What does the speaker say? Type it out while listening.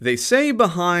They say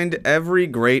behind every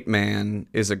great man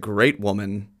is a great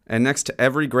woman, and next to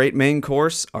every great main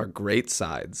course are great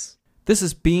sides. This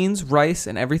is Beans, Rice,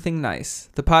 and Everything Nice,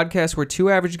 the podcast where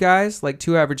two average guys, like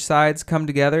two average sides, come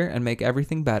together and make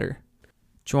everything better.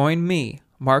 Join me,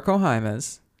 Marco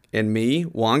Jaimes, And me,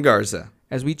 Juan Garza.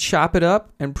 as we chop it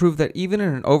up and prove that even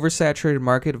in an oversaturated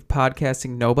market of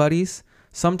podcasting nobodies,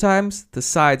 sometimes the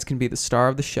sides can be the star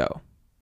of the show.